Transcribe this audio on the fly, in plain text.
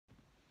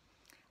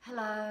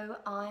Hello,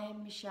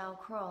 I'm Michelle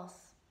Cross.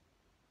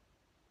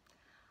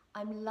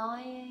 I'm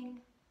lying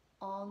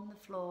on the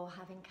floor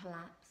having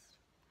collapsed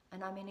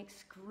and I'm in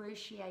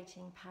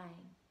excruciating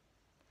pain.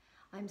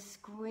 I'm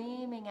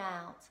screaming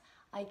out,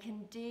 I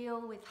can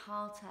deal with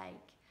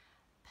heartache.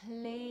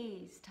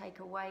 Please take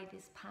away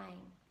this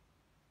pain.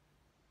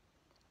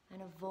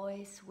 And a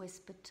voice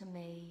whispered to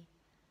me,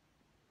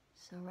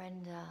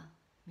 surrender,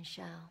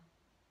 Michelle.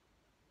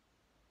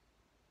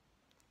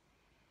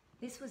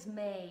 This was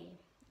me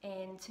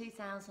in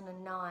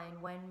 2009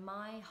 when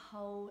my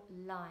whole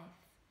life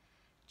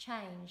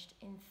changed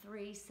in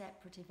 3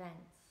 separate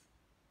events.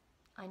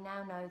 I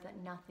now know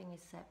that nothing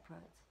is separate.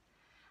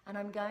 And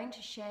I'm going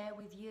to share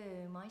with you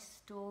my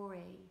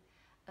story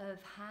of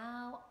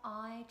how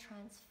I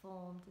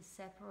transformed the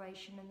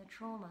separation and the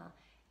trauma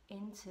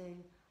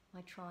into my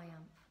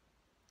triumph,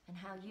 and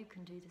how you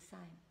can do the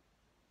same.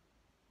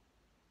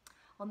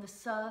 On the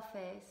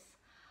surface,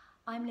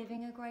 I'm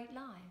living a great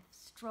life,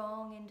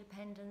 strong,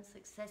 independent,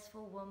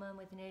 successful woman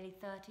with nearly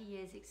 30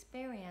 years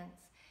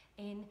experience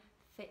in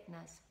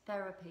fitness,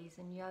 therapies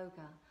and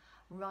yoga,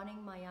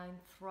 running my own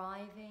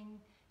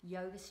thriving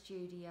yoga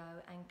studio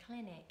and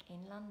clinic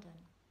in London.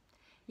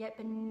 Yet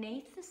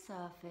beneath the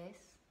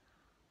surface,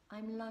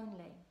 I'm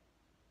lonely,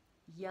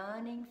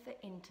 yearning for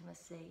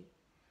intimacy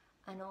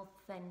and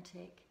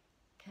authentic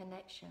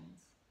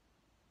connections.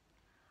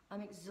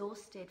 I'm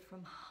exhausted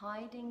from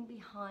hiding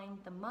behind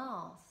the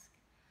mask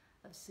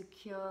of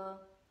secure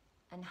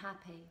and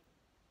happy.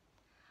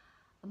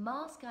 A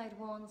mask I'd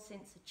worn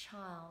since a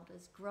child,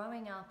 as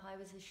growing up I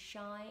was a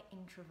shy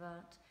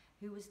introvert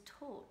who was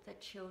taught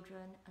that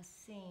children are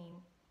seen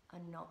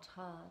and not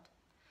heard.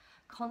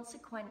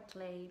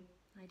 Consequently,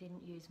 I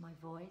didn't use my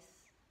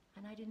voice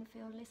and I didn't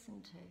feel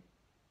listened to.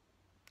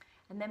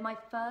 And then my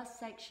first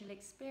sexual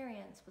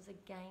experience was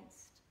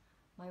against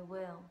my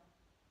will.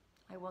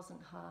 I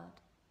wasn't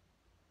heard.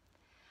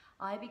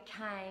 I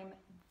became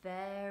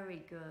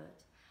very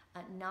good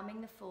at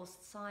numbing the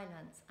forced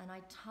silence, and I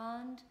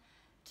turned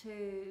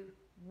to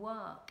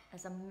work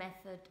as a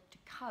method to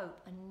cope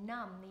and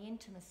numb the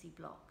intimacy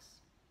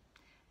blocks.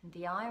 And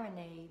the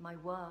irony, my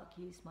work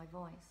used my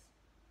voice.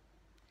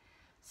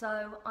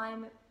 So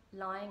I'm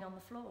lying on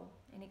the floor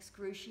in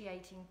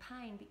excruciating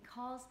pain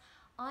because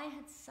I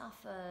had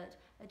suffered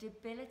a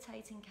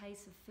debilitating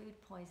case of food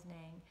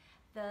poisoning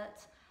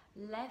that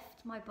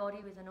left my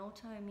body with an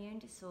autoimmune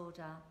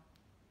disorder,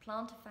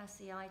 plantar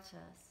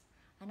fasciitis,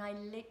 and I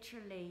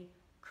literally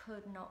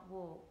could not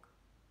walk.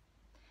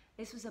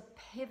 This was a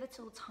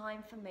pivotal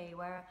time for me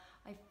where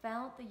I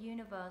felt the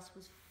universe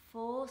was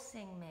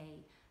forcing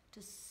me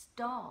to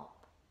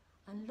stop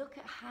and look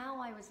at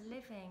how I was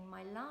living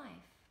my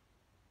life.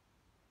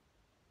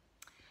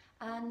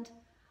 And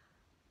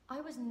I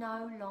was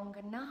no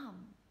longer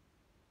numb.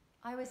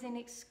 I was in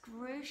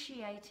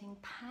excruciating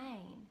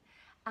pain,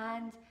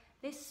 and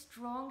this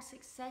strong,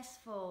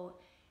 successful,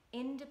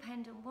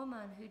 independent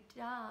woman who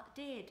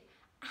did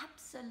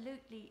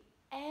absolutely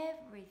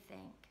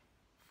everything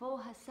for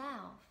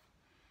herself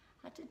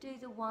had to do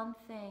the one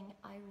thing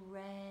I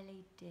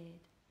rarely did: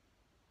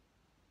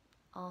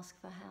 ask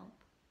for help.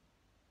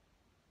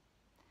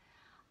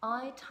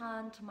 I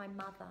turned to my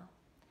mother,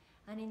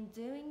 and in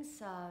doing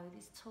so,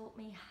 this taught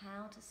me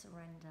how to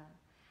surrender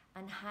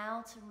and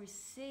how to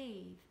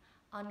receive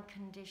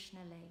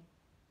unconditionally.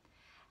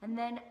 And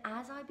then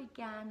as I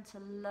began to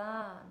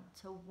learn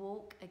to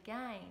walk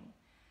again,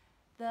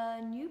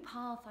 the new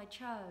path I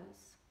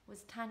chose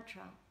was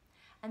Tantra.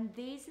 And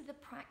these are the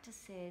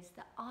practices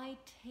that I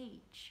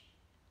teach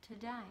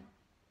today.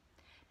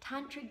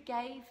 Tantra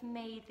gave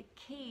me the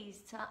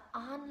keys to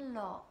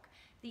unlock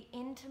the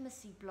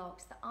intimacy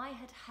blocks that I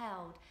had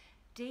held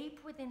deep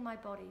within my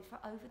body for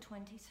over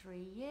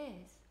 23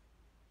 years.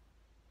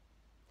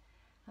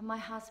 And my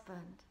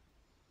husband,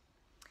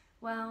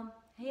 well,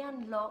 he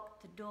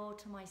unlocked the door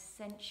to my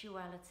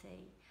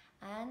sensuality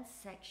and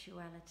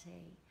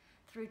sexuality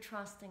through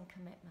trust and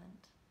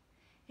commitment.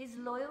 His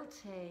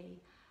loyalty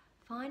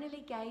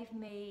finally gave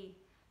me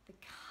the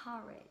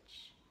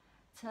courage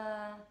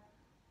to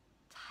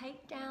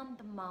take down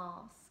the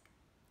mask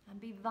and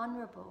be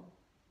vulnerable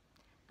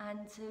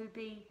and to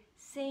be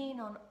seen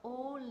on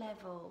all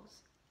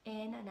levels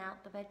in and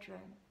out the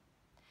bedroom.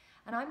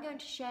 And I'm going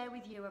to share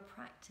with you a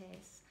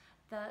practice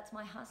that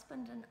my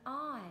husband and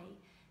I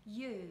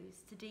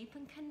use to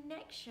deepen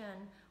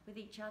connection with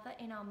each other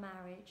in our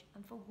marriage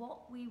and for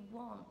what we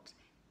want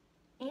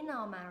in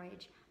our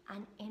marriage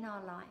and in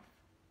our life.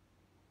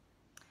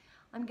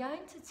 I'm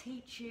going to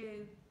teach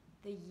you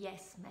the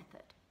yes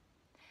method.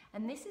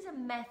 And this is a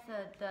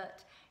method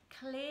that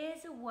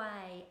clears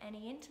away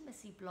any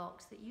intimacy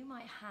blocks that you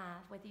might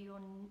have, whether you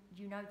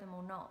know them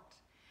or not.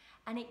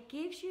 And it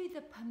gives you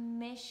the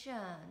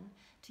permission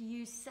to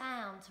use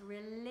sound to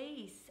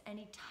release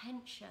any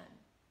tension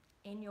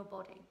in your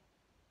body.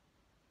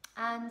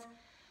 And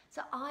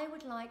so I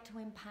would like to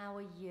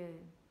empower you.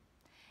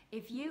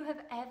 If you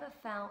have ever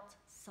felt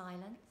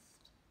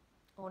silenced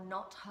or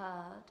not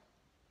heard,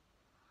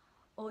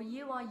 or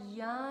you are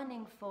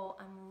yearning for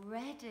and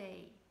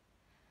ready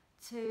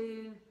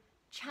to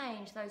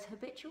change those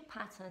habitual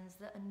patterns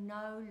that are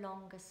no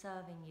longer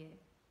serving you.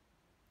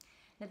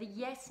 Now, the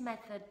yes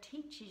method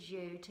teaches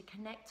you to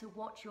connect to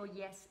what your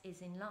yes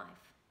is in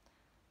life.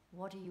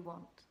 What do you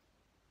want?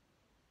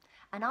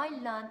 And I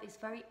learned this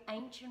very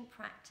ancient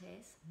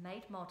practice,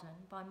 made modern,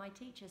 by my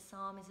teacher,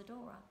 Sam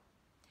Isadora.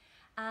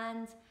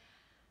 And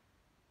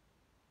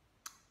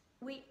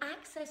we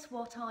access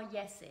what our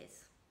yes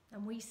is,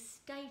 and we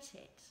state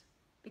it,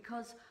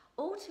 because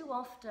all too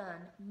often,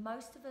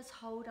 most of us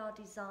hold our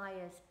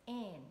desires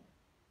in,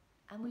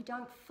 and we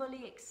don't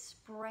fully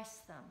express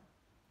them.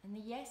 And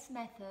the yes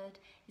method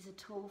is a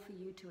tool for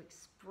you to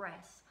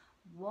express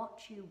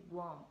what you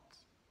want.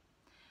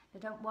 Now,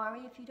 don't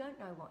worry if you don't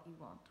know what you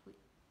want.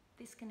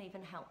 This can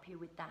even help you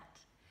with that.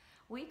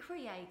 We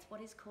create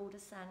what is called a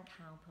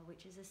sankalpa,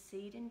 which is a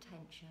seed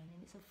intention,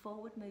 and it's a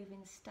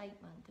forward-moving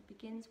statement that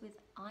begins with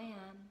I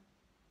am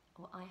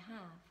or I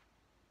have.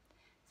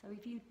 So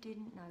if you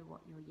didn't know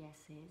what your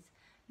yes is,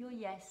 your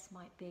yes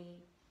might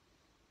be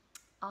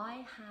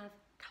I have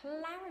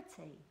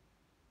clarity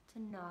to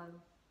know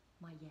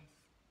my yes.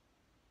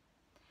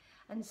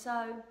 And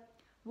so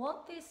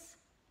what this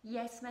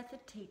yes method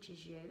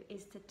teaches you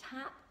is to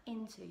tap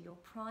into your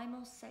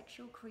primal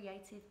sexual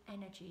creative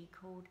energy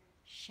called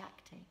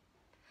Shakti.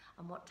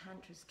 And what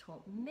Tantra's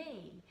taught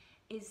me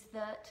is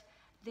that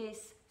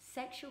this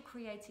sexual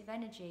creative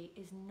energy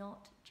is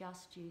not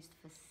just used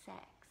for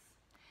sex.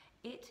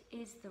 It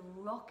is the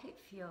rocket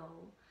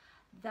fuel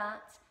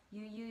that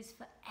you use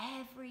for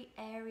every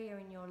area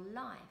in your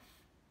life,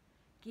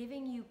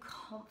 giving you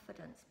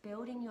confidence,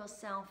 building your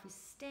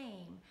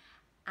self-esteem,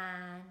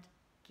 and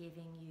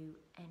giving you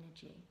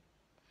energy.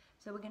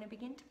 So we're going to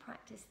begin to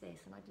practice this,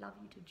 and I'd love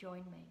you to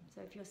join me.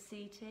 So if you're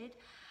seated,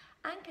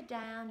 anchor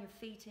down your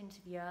feet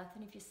into the earth,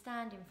 and if you're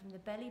standing, from the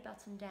belly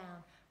button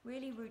down,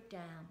 really root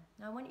down.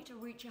 Now I want you to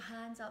reach your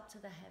hands up to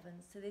the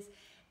heavens, to this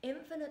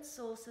infinite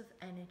source of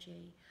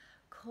energy.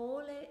 Call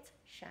it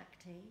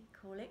Shakti,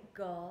 call it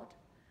God,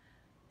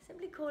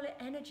 simply call it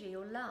energy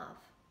or love.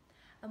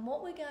 And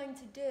what we're going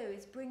to do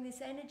is bring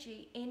this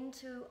energy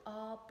into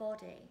our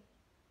body.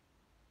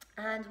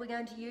 And we're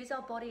going to use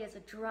our body as a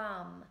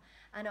drum,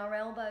 and our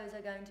elbows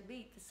are going to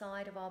beat the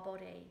side of our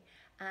body.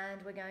 And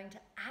we're going to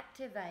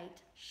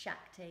activate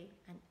Shakti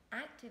and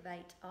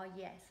activate our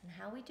yes. And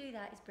how we do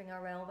that is bring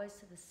our elbows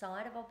to the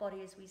side of our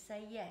body as we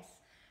say yes.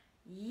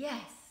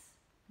 Yes.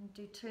 And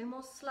do two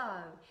more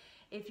slow.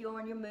 If you're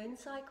on your moon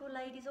cycle,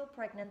 ladies, or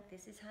pregnant,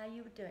 this is how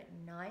you would do it.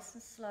 Nice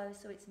and slow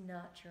so it's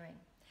nurturing.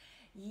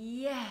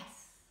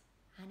 Yes.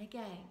 And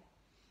again.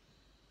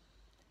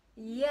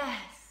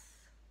 Yes.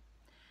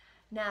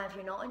 Now, if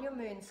you're not on your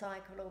moon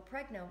cycle or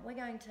pregnant, we're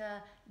going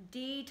to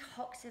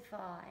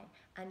detoxify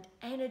and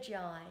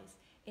energize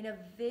in a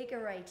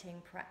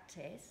vigorating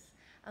practice,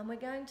 and we're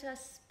going to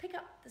pick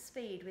up the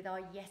speed with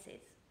our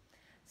yeses.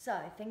 So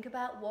think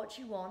about what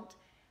you want,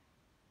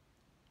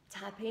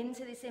 tap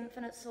into this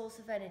infinite source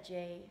of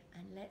energy,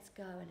 and let's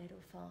go a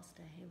little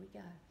faster. Here we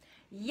go.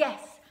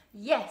 Yes,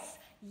 yes,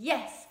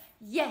 yes,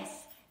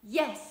 yes,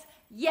 yes,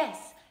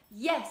 yes,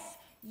 yes.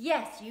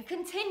 Yes, you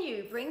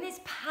continue. Bring this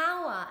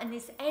power and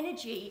this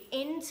energy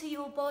into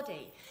your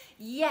body.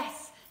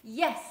 Yes,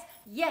 yes,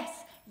 yes,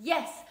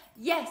 yes,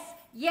 yes,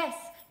 yes,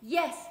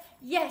 yes,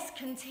 yes.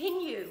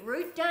 Continue.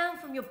 Root down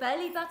from your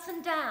belly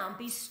button down.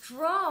 Be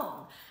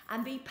strong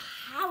and be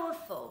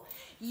powerful.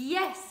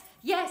 Yes,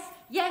 yes,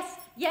 yes,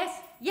 yes,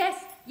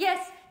 yes,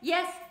 yes,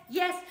 yes,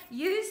 yes.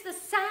 Use the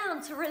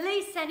sound to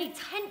release any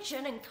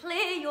tension and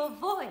clear your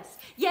voice.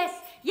 Yes,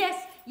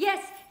 yes,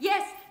 yes,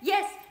 yes,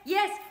 yes,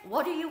 yes.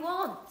 What do you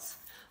want?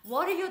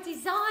 What are your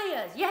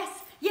desires?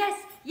 Yes, yes,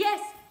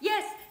 yes,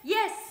 yes,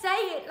 yes. Say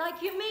it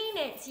like you mean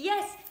it.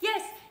 Yes,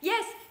 yes,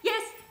 yes,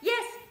 yes,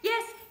 yes,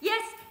 yes,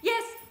 yes,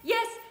 yes,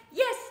 yes,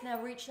 yes.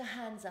 Now reach the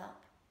hands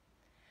up.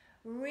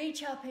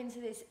 Reach up into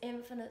this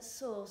infinite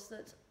source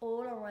that's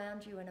all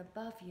around you and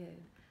above you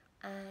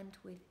and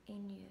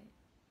within you.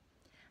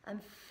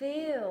 And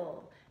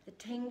feel the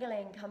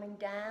tingling coming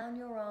down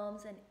your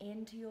arms and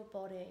into your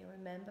body.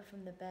 Remember,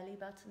 from the belly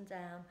button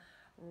down,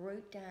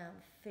 root down,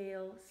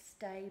 feel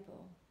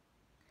stable.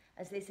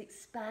 As this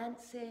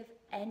expansive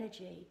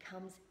energy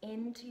comes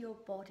into your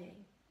body,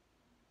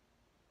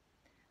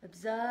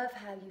 observe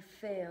how you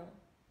feel.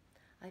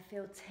 I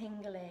feel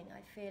tingling,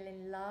 I feel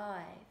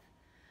alive,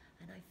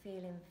 and I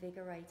feel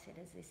invigorated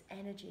as this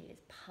energy is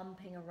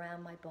pumping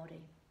around my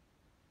body.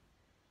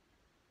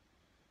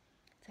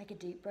 Take a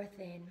deep breath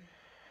in.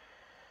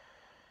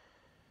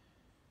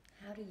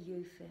 How do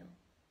you feel?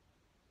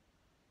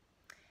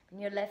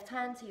 Bring your left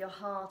hand to your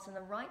heart and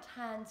the right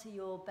hand to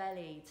your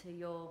belly, to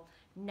your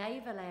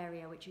navel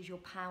area, which is your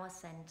power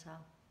center.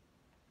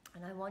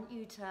 And I want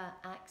you to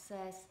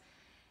access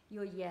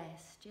your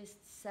yes.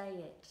 Just say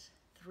it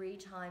 3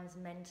 times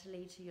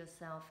mentally to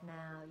yourself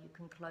now. You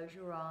can close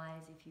your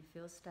eyes if you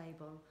feel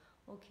stable,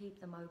 or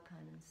keep them open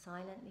and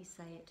silently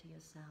say it to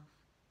yourself.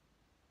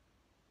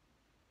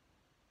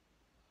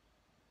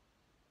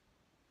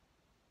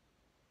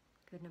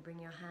 Good. Now bring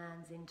your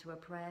hands into a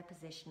prayer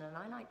position, and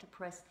I like to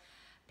place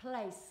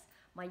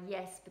my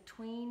yes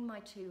between my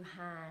two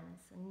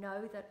hands, and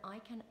know that I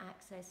can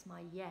access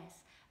my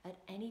yes at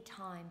any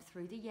time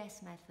through the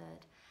yes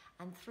method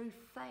and through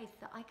faith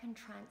that I can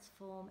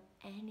transform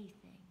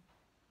anything.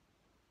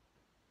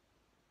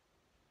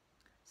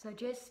 So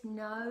just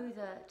know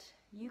that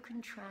you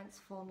can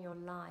transform your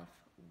life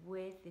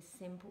with this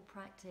simple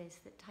practice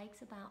that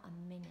takes about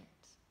a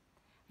minute,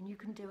 and you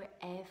can do it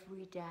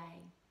every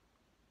day.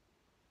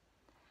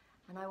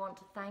 And I want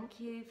to thank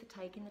you for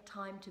taking the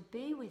time to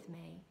be with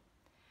me.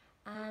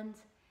 And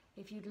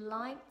if you'd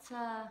like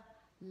to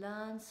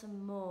learn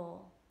some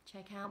more,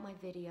 check out my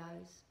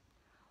videos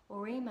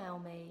or email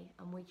me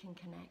and we can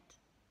connect.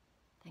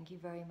 Thank you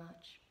very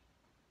much.